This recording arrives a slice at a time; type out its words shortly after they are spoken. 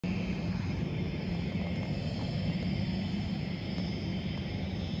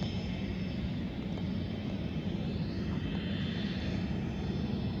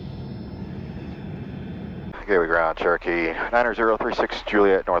Gateway ground, Cherokee 9036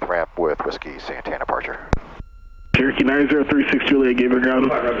 Juliet, north ramp with Whiskey, Santana departure. Cherokee 9036 Juliet, Gateway ground.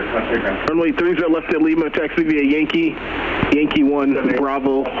 Runway 30 left at Lima, taxi via Yankee, Yankee 1,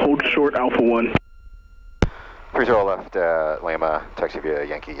 Bravo, hold short, Alpha 1. 30 left Lima, taxi via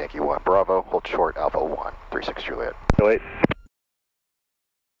Yankee, Yankee 1, Bravo, hold short, Alpha 1, 36 Juliet. Wait.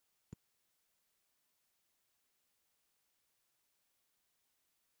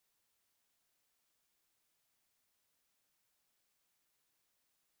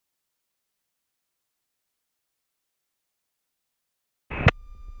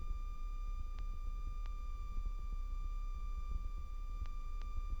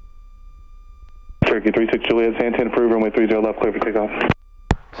 Cherokee 36 Juliet, Santana approved, runway 30 left, clear for takeoff.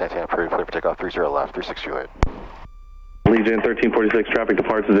 Santana approved, clear for takeoff, 30 left, 36 Juliet. Legion 1346, traffic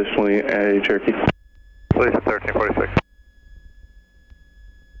departs additionally at Cherokee. Legion 1346.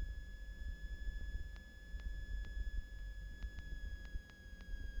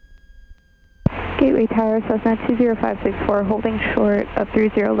 Gateway Tower, Cessna 20564, holding short of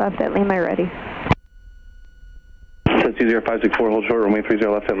 30 left at Lima, ready. Cessna 20564, hold short, runway 30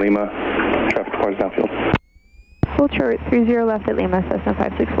 left at Lima, traffic departs downfield. Hold short, 30 left at Lima, Cessna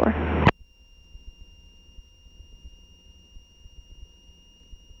 564.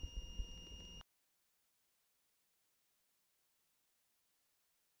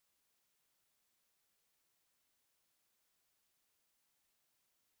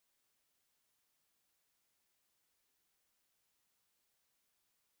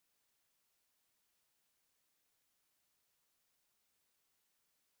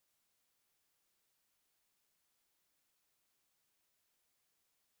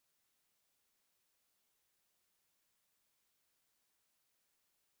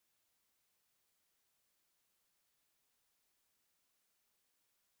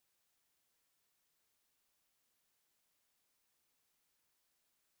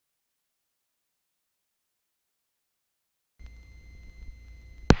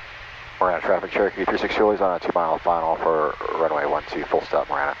 Marana traffic, Cherokee 36 Juliet on a 2-mile final for runway 12, full stop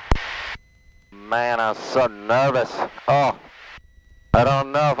Marana. Man, I'm so nervous. Oh, I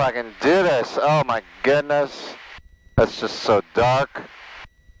don't know if I can do this. Oh my goodness. It's just so dark.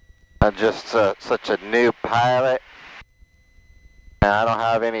 I'm just such a new pilot. And I don't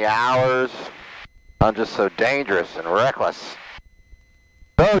have any hours. I'm just so dangerous and reckless.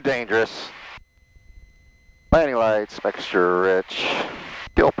 So dangerous. Landing lights, extra rich.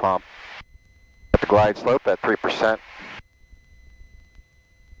 Fuel pump. At the glide slope at 3%.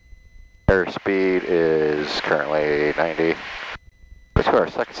 Airspeed is currently 90. Let's go our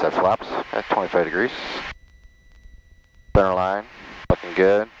second set flaps at 25 degrees. Center line, looking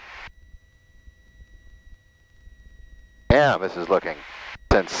good. Yeah, this is looking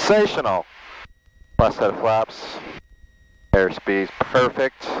sensational. Last set of flaps. Airspeed's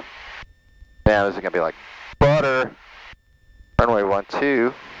perfect. Yeah, this is gonna be like butter. Runway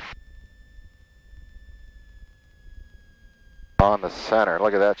 12. On the center,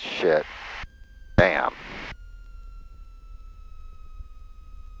 look at that shit. Damn.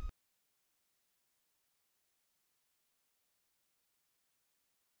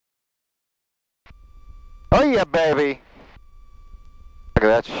 Oh yeah, baby. Look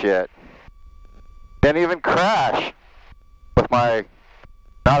at that shit. Didn't even crash with my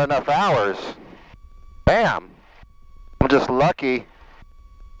not enough hours. Bam. I'm just lucky.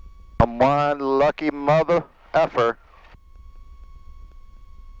 I'm one lucky mother effer.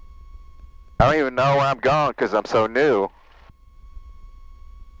 I don't even know where I'm going because I'm so new.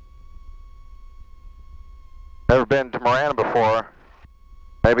 Never been to Marana before.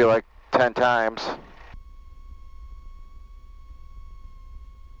 Maybe like 10 times.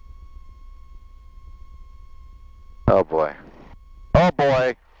 Oh boy. Oh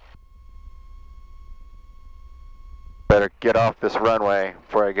boy. Better get off this runway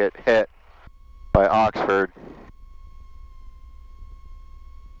before I get hit by Oxford.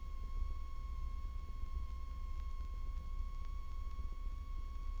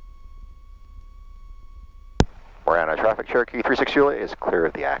 Marana traffic, Cherokee 36 Juliet is clear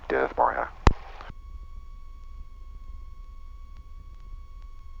of the active Marana.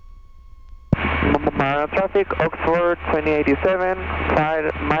 Marana traffic, Oxford 2087,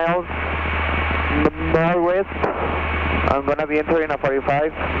 5 miles northwest. I'm gonna be entering a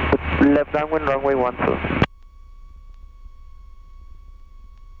 45, left downwind, runway 12.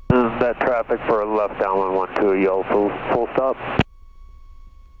 This is that traffic for a left downwind 12, y'all full stop.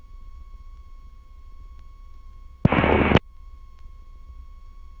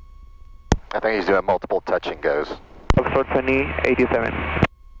 I think he's doing multiple touch and goes. Oxford 2087.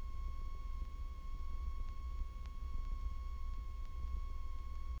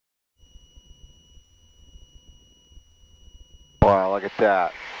 Wow, look at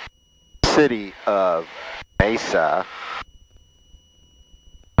that. City of Mesa.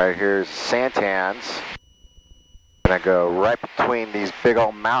 Right here's Santans. Gonna go right between these big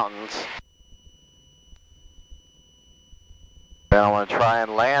old mountains. Then I want to try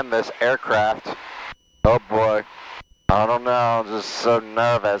and land this aircraft. Oh boy. I don't know, I'm just so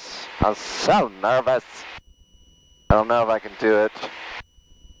nervous. I'm so nervous. I don't know if I can do it.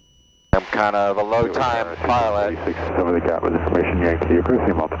 I'm kind of a low-time pilot. Over the gap with information Yankee. You're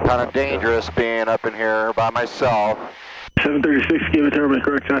cruising multiple. Kind of dangerous being up in here by myself. 736, give it turbo,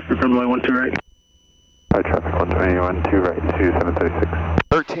 correct traffic, runway 12 right. Right traffic, 121, 2 right to 736.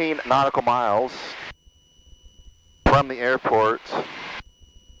 13 nautical miles from the airport.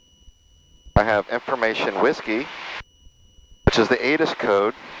 I have information whiskey, which is the ATIS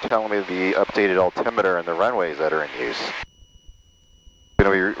code, telling me the updated altimeter and the runways that are in use.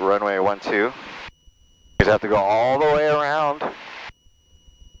 Going to be runway 12. You just have to go all the way around,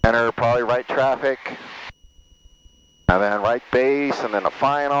 enter probably right traffic, and then right base, and then a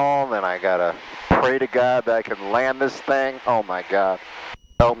final, and then I gotta pray to God that I can land this thing. Oh my God,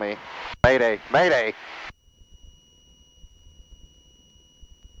 help me. Mayday, mayday.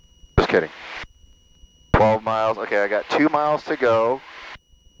 Just kidding. 12 miles, okay, I got 2 miles to go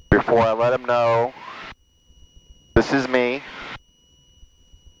before I let him know this is me.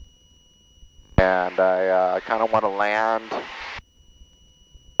 And I kind of want to land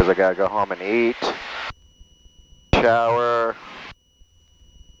because I gotta go home and eat, shower,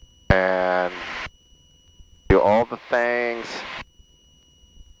 and do all the things.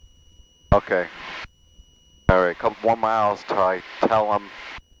 Okay. All right, a couple more miles till I tell them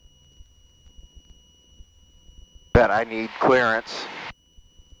that I need clearance.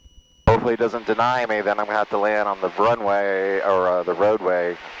 Hopefully it doesn't deny me, then I'm gonna have to land on the runway or the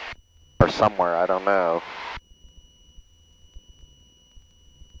roadway or somewhere, I don't know.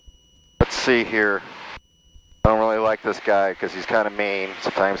 Let's see here. I don't really like this guy because he's kind of mean.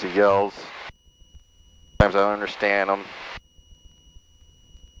 Sometimes he yells. Sometimes I don't understand him.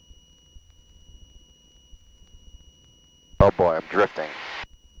 Oh boy, I'm drifting.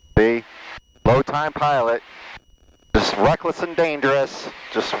 See? Low-time pilot. Just reckless and dangerous.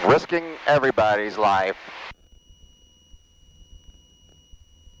 Just risking everybody's life.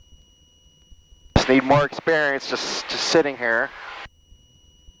 Just need more experience just sitting here.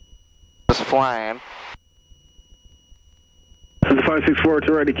 Just flying. 564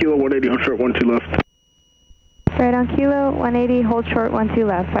 to right to kilo, 180, hold short, 12 left. Right on kilo, 180, hold short, 12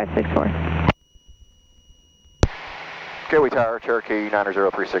 left, 564. Gateway Tower, Cherokee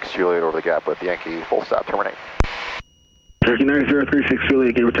 90036 Juliet over the gap with Yankee, full stop, terminate. Cherokee 9036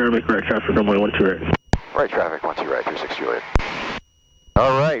 Juliet, Gateway Tower, make correct traffic, runway 12 right. Right traffic, 12 right, 36 Juliet.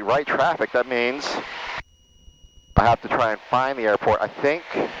 All right traffic, that means I have to try and find the airport, I think.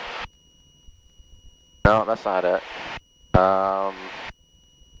 No, that's not it.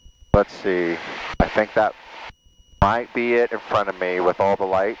 Let's see. I think that might be it in front of me with all the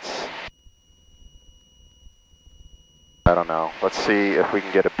lights. I don't know. Let's see if we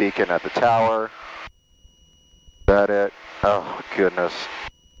can get a beacon at the tower. Is that it? Oh, goodness.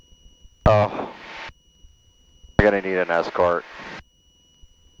 Oh. I'm gonna need an escort.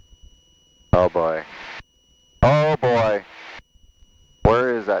 Oh boy. Oh boy.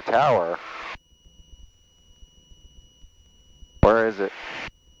 Where is that tower? Where is it?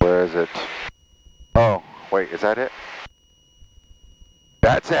 Where is it? Oh, wait, is that it?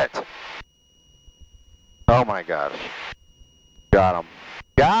 That's it! Oh my gosh. Got him.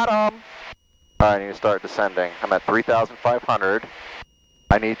 Got him! Alright, I need to start descending. I'm at 3,500.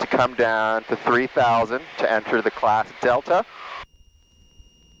 I need to come down to 3,000 to enter the class Delta.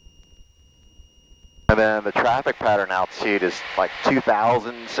 And then the traffic pattern altitude is like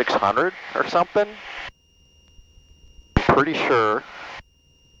 2,600 or something. I'm pretty sure.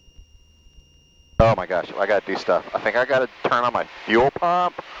 Oh my gosh, I gotta do stuff. I think I gotta turn on my fuel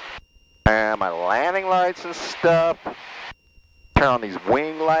pump and my landing lights and stuff. Turn on these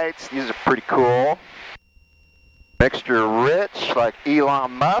wing lights. These are pretty cool. Mixture rich, like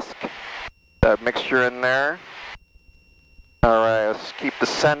Elon Musk. That mixture in there. Alright, let's keep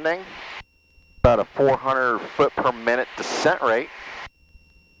descending. About a 400 foot per minute descent rate.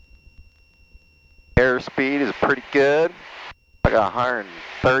 Airspeed is pretty good. I got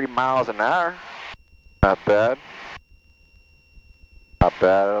 130 miles an hour. Not bad. Not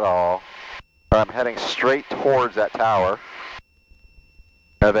bad at all. I'm heading straight towards that tower.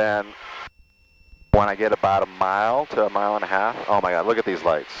 And then when I get about a mile to a mile and a half, oh my God, look at these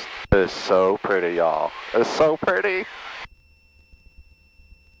lights. It is so pretty, y'all. It is so pretty.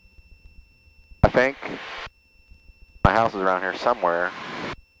 I think my My house is around here somewhere.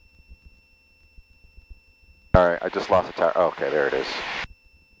 Alright, I just lost a tire. Oh, okay, there it is.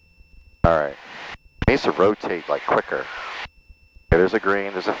 Alright. It needs to rotate like quicker. Okay, there's a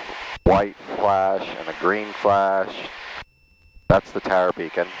green, there's a white flash and a green flash. That's the tower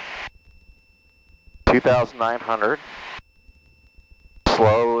beacon. 2,900.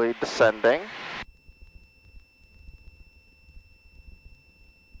 Slowly descending.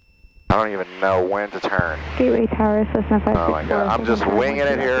 I don't even know when to turn. Gateway Tower, Cessna 564. Oh my god, I'm just winging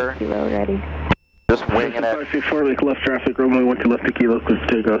it here. Kilo ready. Just winging it. 564, make left traffic, runway 12 left to Kilo, clear for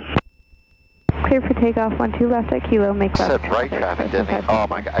takeoff. Clear for takeoff, 12 left at Kilo, make I left. said right traffic, didn't he? Oh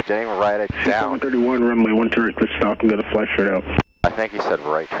my god, I didn't even write it down. 731, runway 12 right, clear stop and go to flash straight out. I think he said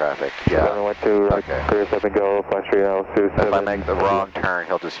right traffic, yeah. Runway 12 right, Okay. clear 7 go, flash straight out, If I make the wrong turn,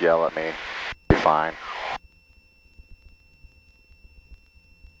 he'll just yell at me. Be fine.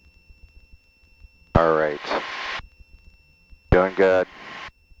 Alright. Doing good.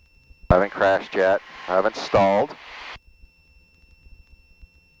 I haven't crashed yet. I haven't stalled.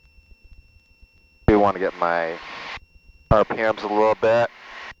 Do want to get my RPMs a little bit.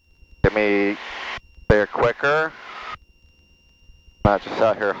 Get me there quicker. Not just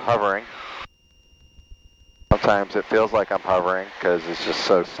out here hovering. Sometimes it feels like I'm hovering because it's just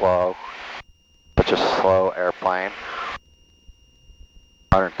so slow. Such a slow airplane.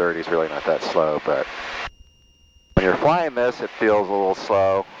 130 is really not that slow, but when you're flying this, it feels a little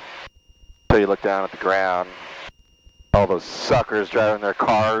slow until you look down at the ground. All those suckers driving their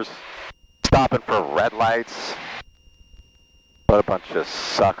cars, stopping for red lights. What a bunch of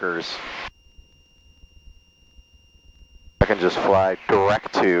suckers. I can just fly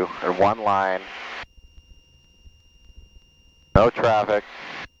direct to in one line. No traffic.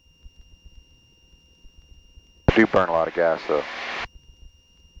 I do burn a lot of gas though.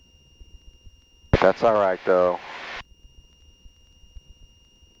 But that's alright though.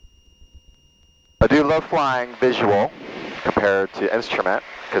 I do love flying visual compared to instrument,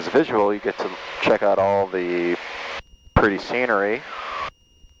 because visual you get to check out all the pretty scenery.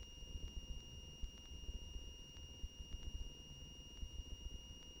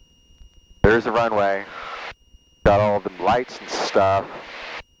 There's the runway. Got all the lights and stuff.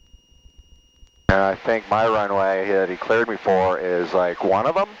 And I think my runway that he cleared me for is like one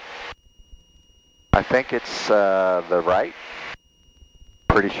of them. I think it's the right.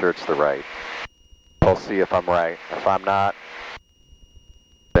 Pretty sure it's the right. We'll see if I'm right. If I'm not,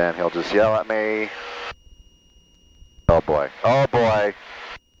 then he'll just yell at me. Oh boy. Oh boy.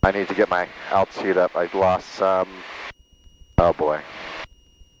 I need to get my altitude up. I've lost some. Oh boy.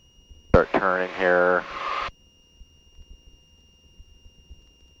 Start turning here.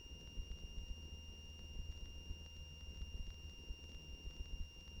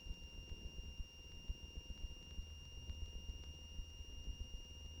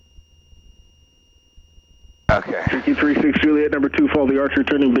 Okay. Yankee 36 Juliet, number 2, follow the Archer,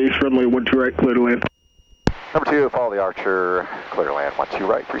 turning base, runway 12 right, clear to land. Number 2, follow the Archer, clear to land, 12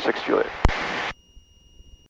 right, 36 Juliet.